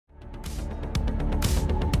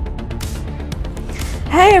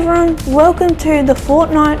Hey everyone, welcome to the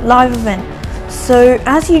Fortnite live event. So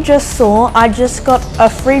as you just saw, I just got a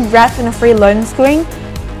free wrap and a free loading screen,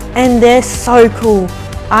 and they're so cool.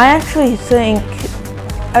 I actually think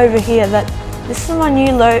over here that this is my new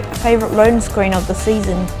favorite loading screen of the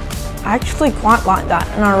season. I actually quite like that,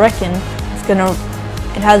 and I reckon I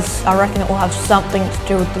reckon it will have something to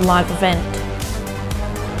do with the live event.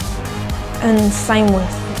 And same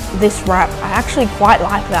with this wrap. I actually quite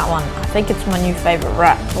like that one. I think it's my new favorite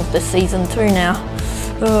wrap of the season 2 now.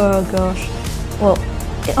 Oh gosh. Well,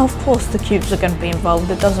 of course the cubes are going to be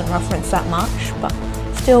involved. It doesn't reference that much, but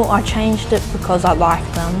still I changed it because I like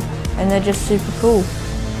them and they're just super cool.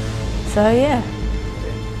 So yeah.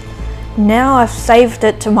 Now I've saved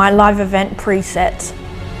it to my live event presets.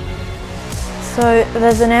 So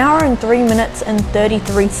there's an hour and 3 minutes and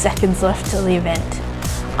 33 seconds left to the event.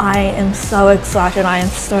 I am so excited, I am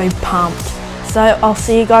so pumped. So I'll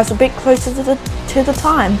see you guys a bit closer to the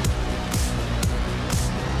time.